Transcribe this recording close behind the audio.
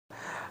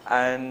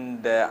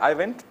And I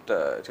went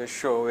to a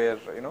show where,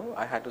 you know,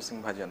 I had to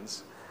sing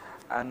bhajans.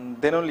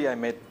 And then only I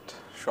met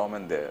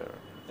Showman there.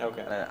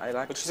 Okay. And I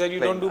liked But you said you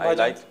playing. don't do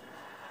bhajans?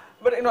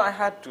 But you know, I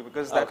had to,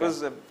 because that Okay.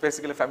 was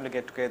basically a family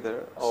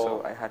get-together. Oh,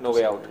 so I had no to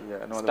way sing. out.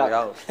 Yeah, no other Stuck. way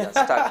out. Yeah,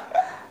 stuck.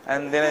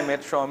 And then I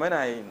met Showman.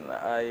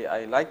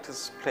 I liked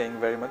his playing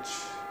very much.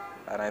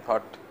 And I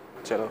thought,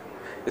 chalo,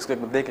 isko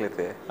ek baar dekh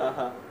lete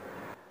hain.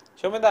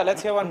 Shominda,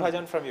 let's hear one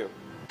bhajan from you.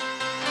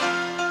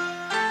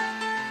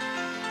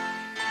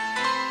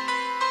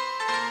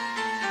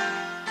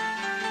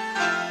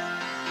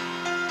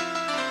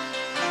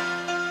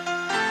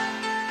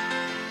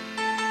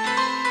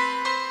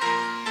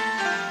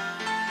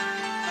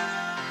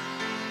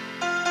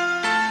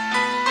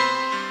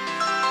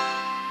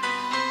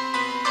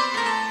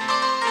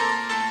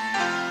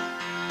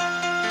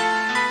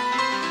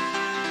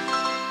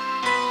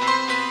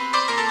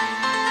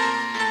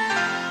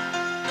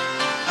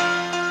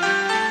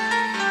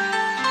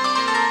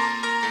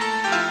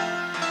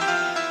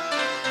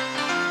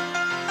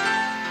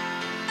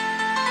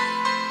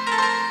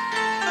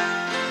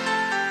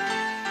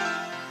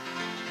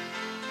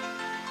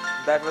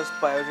 That was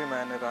Payoji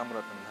Man Ram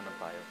Ratan Dhana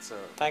Payo. It's a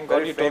Thank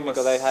God you told me,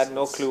 because I had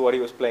no clue what he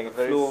was playing. It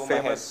very flew over my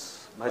head.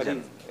 famous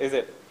bhajan. Is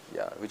it?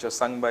 Yeah, which was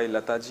sung by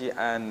Lataji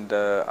and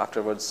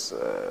afterwards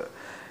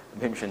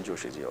Bhimshan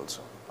Joshi ji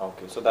also.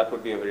 Okay, so that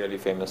would be a really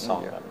famous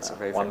song. Yeah, And, it's a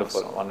very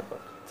wonderful, famous song. wonderful.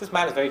 This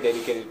man is very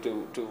dedicated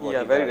to what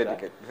Yeah, he very does,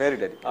 dedicated, very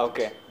dedicated.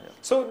 Okay. Yeah.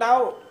 So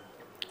now,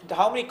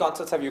 how many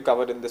concerts have you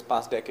covered in this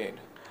past decade?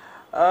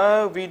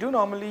 We do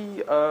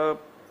normally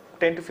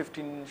 10 to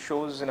 15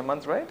 shows in a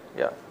month, right?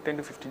 Yeah, 10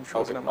 to 15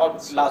 shows in a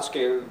month. Or large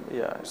scale,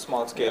 Yeah.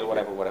 small scale,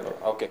 Yeah, whatever.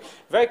 Okay.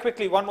 Very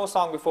quickly, one more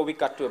song before we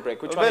cut to a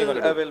break. Which one are you going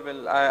to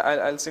do?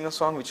 I'll sing a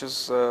song which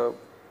is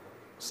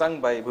sung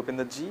by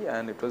Bhupinder ji,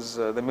 and it was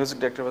the music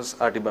director was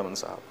R.D. Burman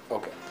Sahab.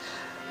 Okay.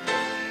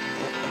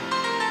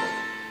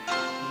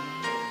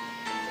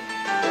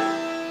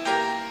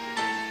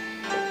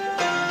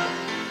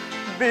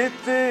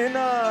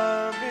 बितना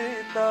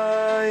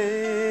बिताए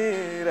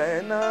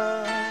रहना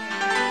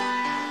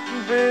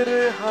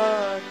बिरहा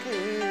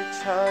की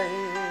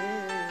छाई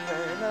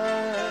रहना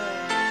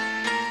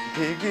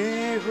भीगी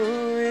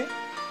हुई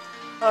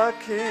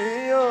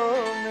आँखियों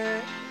में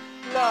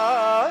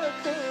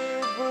लाख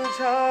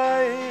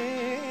बुझाई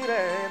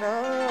रहना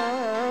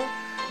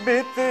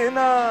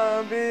बितना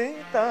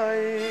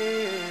बिताई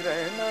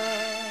रहना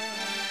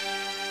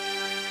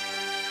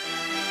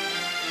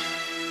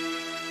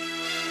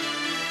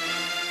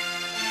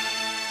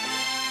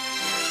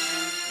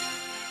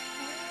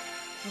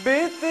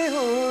बीती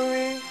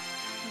हुई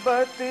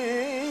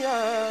बतिया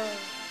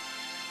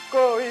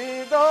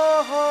कोई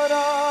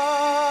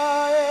दोहराए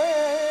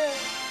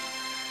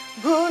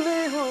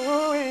भूली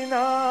हुई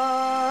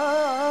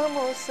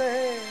नामों से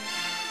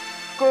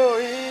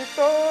कोई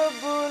तो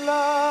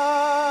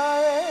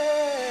बुलाए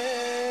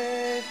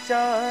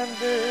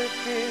चांद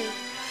की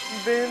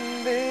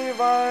बिंदी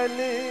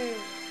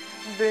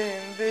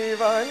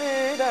वाली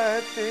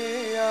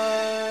रातिया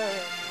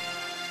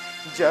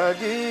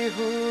जगी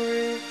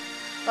हुई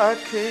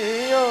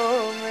अखियों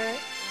में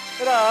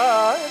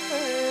रात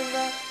न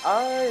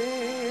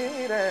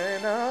आई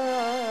रहना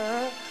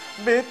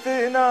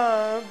बितना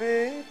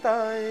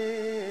बिताई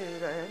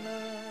रहना.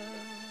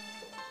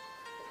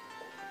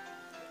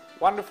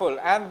 Wonderful.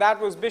 And that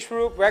was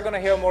Bishwaroop. We're going to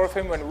hear more of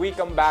him when we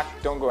come back.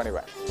 Don't go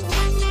anywhere.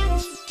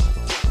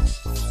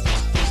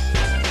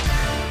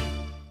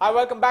 Hi,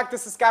 welcome back.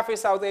 This is Cafe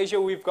South Asia.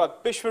 We've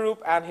got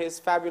Bishwaroop and his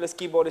fabulous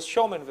keyboardist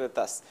Showman with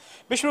us.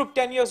 Bishwaroop,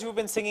 10 years you've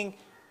been singing.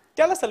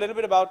 Tell us a little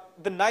bit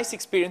about the nice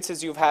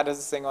experiences you've had as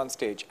a singer on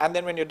stage. And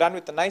then when you're done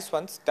with the nice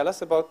ones, tell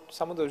us about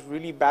some of those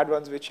really bad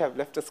ones which have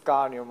left a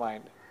scar on your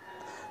mind.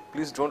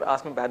 Please don't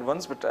ask me bad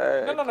ones, but...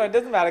 No, it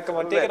doesn't matter. Come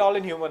on, take it all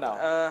in humor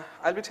now.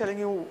 I'll be telling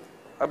you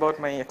about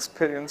my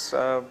experience,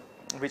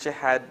 which I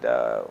had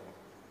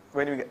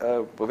when we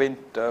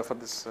went for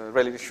this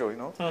reality show, you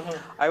know.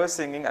 I was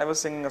singing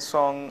a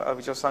song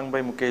which was sung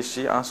by Mukesh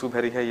ji, Aansu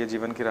Bhari Hai Ye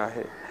Jeevan Ki Raah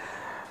Hai.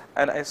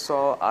 And I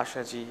saw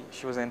Asha ji,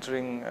 she was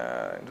entering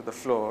into the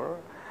floor.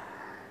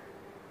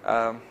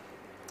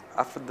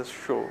 After the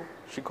show,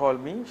 she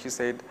called me, she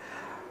said,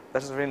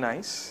 that was very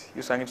nice,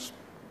 you sang it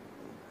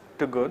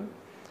too good,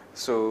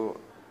 so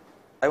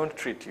I want to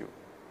treat you.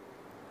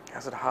 I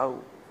said, how?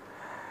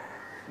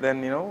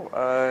 Then, you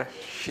know,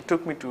 she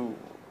took me to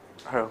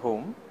her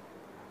home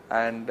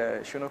and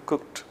she, you know,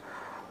 cooked,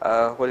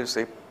 what do you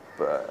say,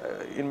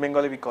 in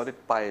Bengali we call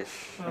it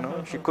payesh, you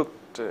know, she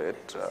cooked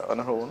it on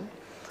her own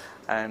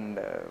and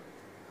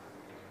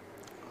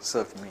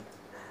served me.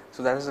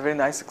 So that was a very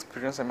nice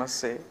experience, I must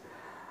say.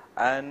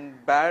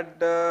 And bad,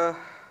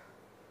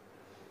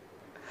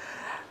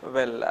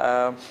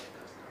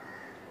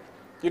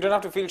 you don't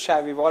have to feel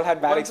shy. We've all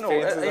had bad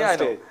experiences on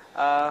stage.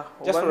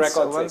 Just for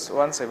record's sake.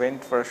 Once I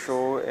went for a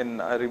show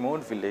in a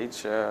remote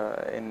village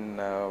in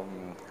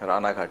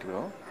Ranaghat, you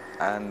know,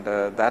 and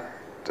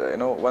you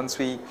know, once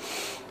we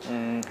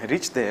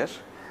reached there,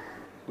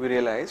 we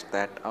realized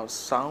that our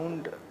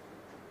sound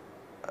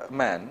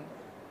man,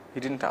 he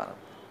didn't turn up.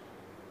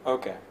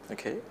 Okay.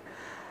 Okay,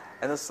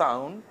 and the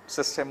sound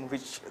system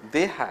which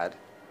they had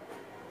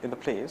in the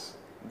place,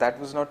 that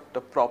was not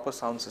a proper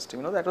sound system.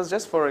 You know, that was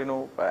just for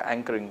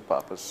anchoring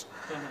purpose.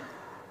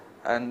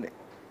 And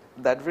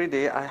that very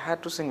day, I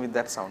had to sing with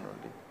that sound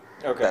only.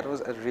 Okay. That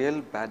was a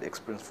real bad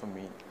experience for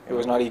me. It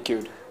was not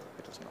EQ'd.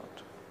 It was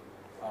not.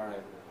 All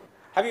right.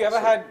 Have you ever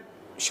had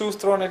shoes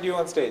thrown at you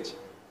on stage?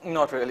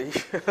 Not really.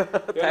 You're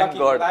Thank lucky.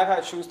 God. I've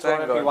had shoes thrown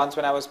Thank at me God. once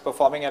when I was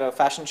performing at a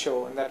fashion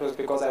show, and that was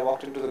because I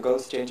walked into the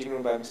girls' changing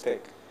room by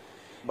mistake.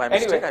 By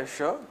mistake, Anyway. I'm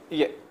sure.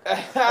 Yeah.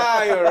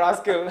 You're a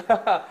rascal.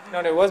 No,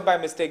 it was by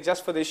mistake,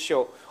 just for this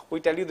show. We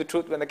tell you the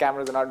truth when the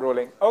cameras are not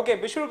rolling. Okay,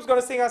 Bishwarup's going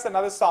to sing us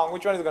another song.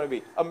 Which one is it going to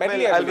be? A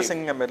medley, Well, I I'll be believe.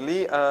 singing a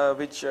medley,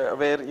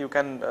 where you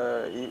can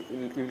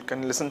you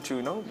can listen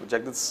to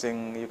Jagdish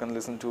Singh, you can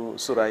listen to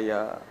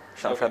Suraya,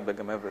 Shamshad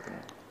Begum, everything,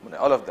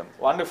 all of them.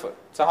 Wonderful.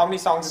 So how many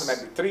songs in the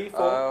medley? 3,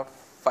 4?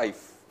 5.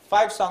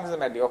 5 songs in the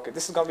medley. Okay,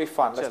 this is going to be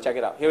fun. Let's Chalo. check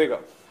it out. Here we go.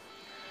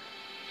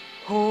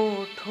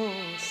 होठों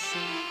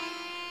से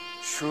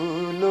छू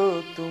लो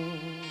तुम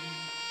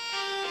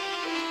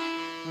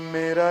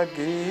मेरा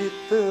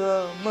गीत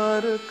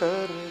अमर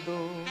कर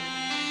दो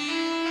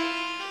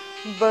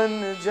बन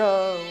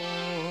जाओ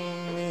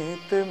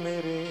मीत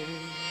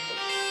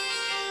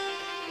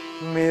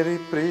मेरी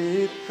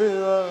प्रीत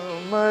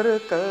अमर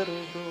कर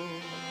दो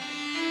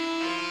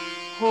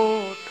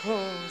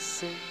होठों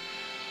से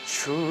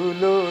छू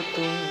लो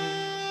तुम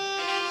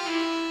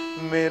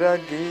मेरा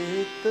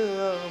गीत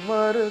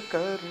अमर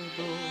कर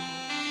दो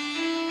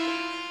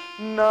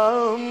ना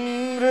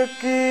उम्र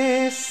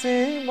की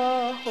सीमा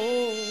हो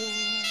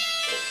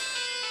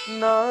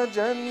ना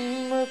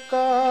जन्म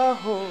का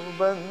हो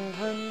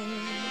बंधन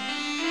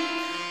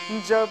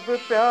जब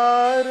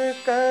प्यार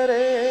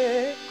करे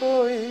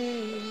कोई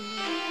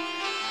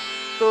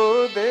तो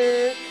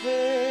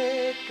देखे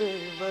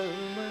केवल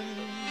मन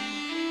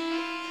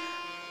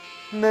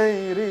नई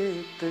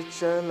रीत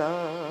चला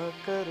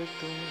कर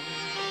तुम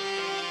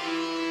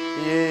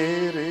ये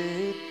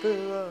रीत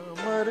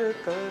अमर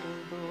कर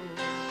दो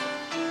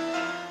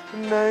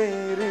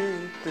नई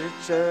रीत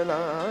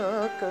चला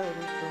कर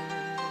तुम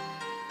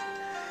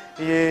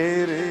ये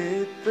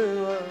रीत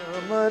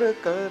अमर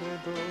कर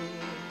दो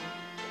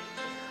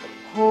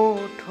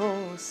होठों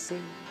से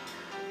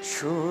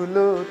छू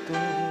लो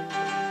तुम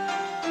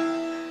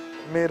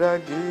मेरा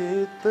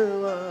गीत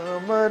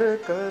अमर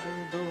कर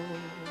दो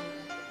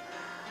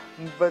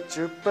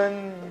बचपन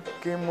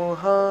की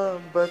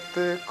मोहब्बत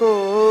को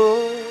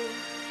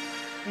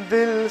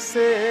दिल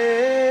से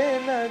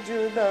न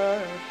जुदा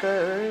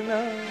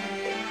करना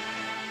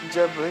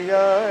जब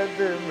याद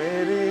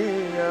मेरी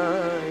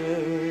आए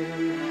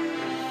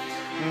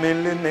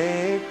मिलने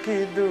की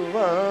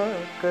दुआ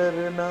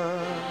करना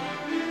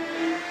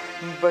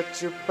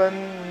बचपन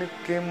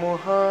की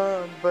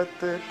मोहब्बत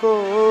को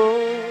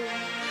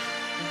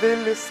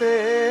दिल से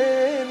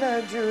न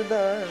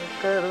जुदा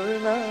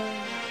करना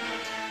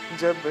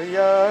जब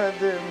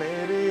याद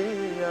मेरी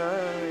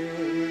आए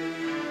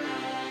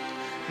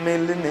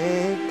मिलने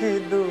की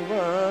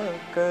दुआ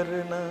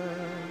करना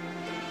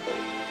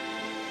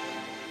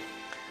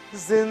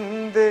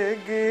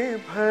जिंदगी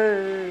भर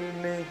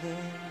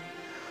नहीं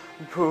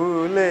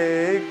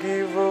भूलेगी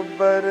वो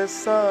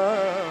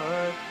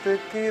बरसात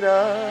की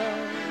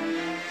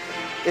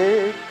रात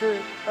एक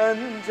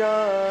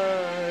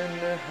अनजान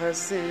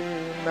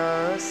हसीना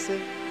से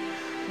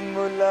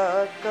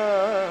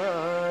मुलाकात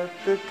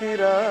की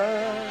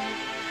रात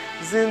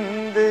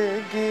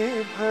जिंदगी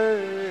भर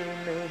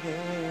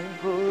नहीं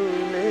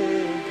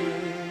भूलेगी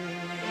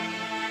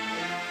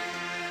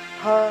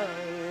हाय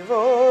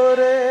वो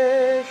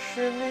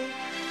रेशमी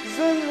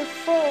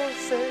जुल्फों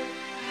से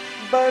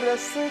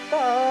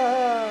बरसता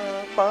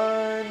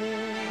पानी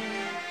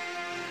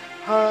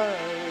हाय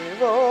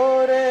वो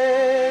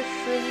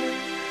रेशमी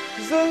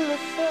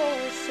जुल्फों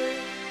से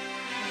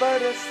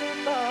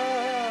बरसता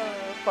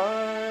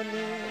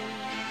पानी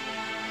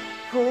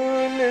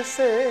फूल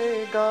से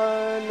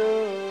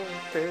गालों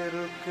पे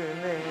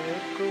रुकने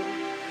को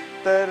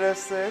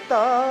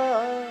तरसता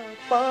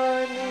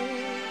पानी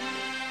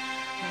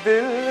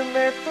दिल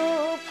में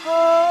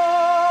तूफान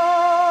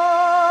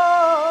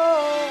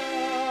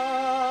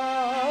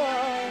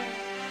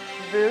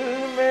दिल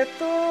में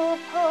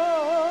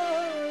तूफान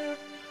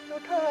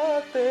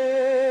उठाते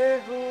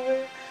हुए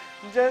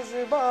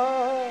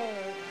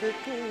जज्बात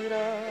की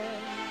राह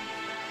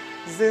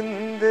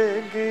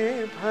जिंदगी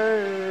भर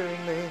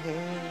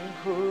नहीं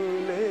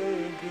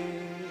भूलेगी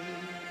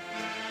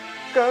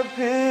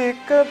कभी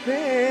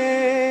कभी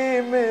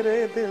मेरे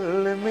दिल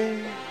में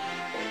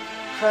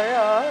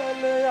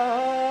ख्याल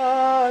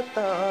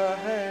आता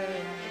है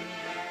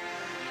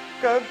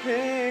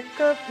कभी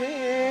कभी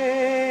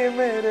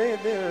मेरे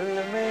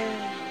दिल में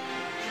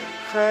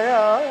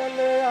ख्याल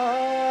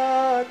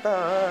आता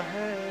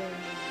है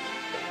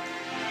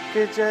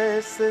कि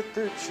जैसे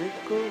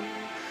तुझको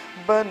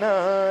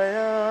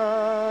बनाया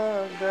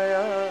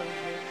गया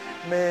है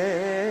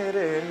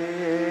मेरे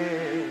लिए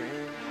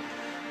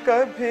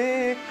कभी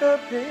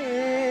कभी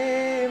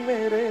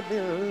मेरे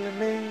दिल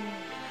में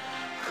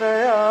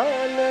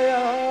ख्याल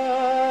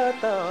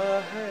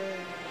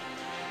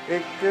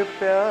एक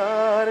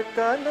प्यार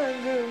का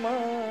नगमा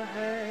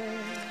है,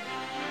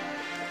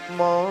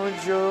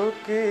 मौजों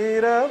की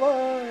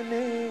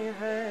रवानी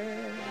है,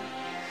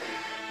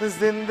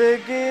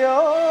 जिंदगी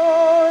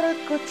और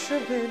कुछ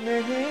भी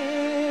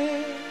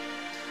नहीं,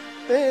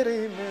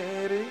 तेरी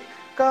मेरी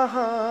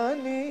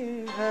कहानी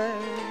है,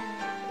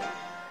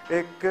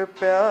 एक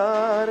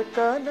प्यार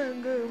का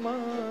नगमा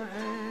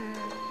है,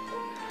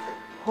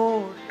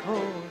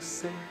 होठों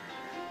से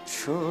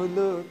छू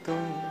लो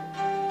तुम,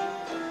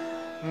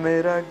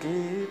 मेरा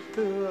गीत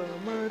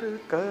अमर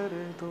कर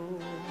दो।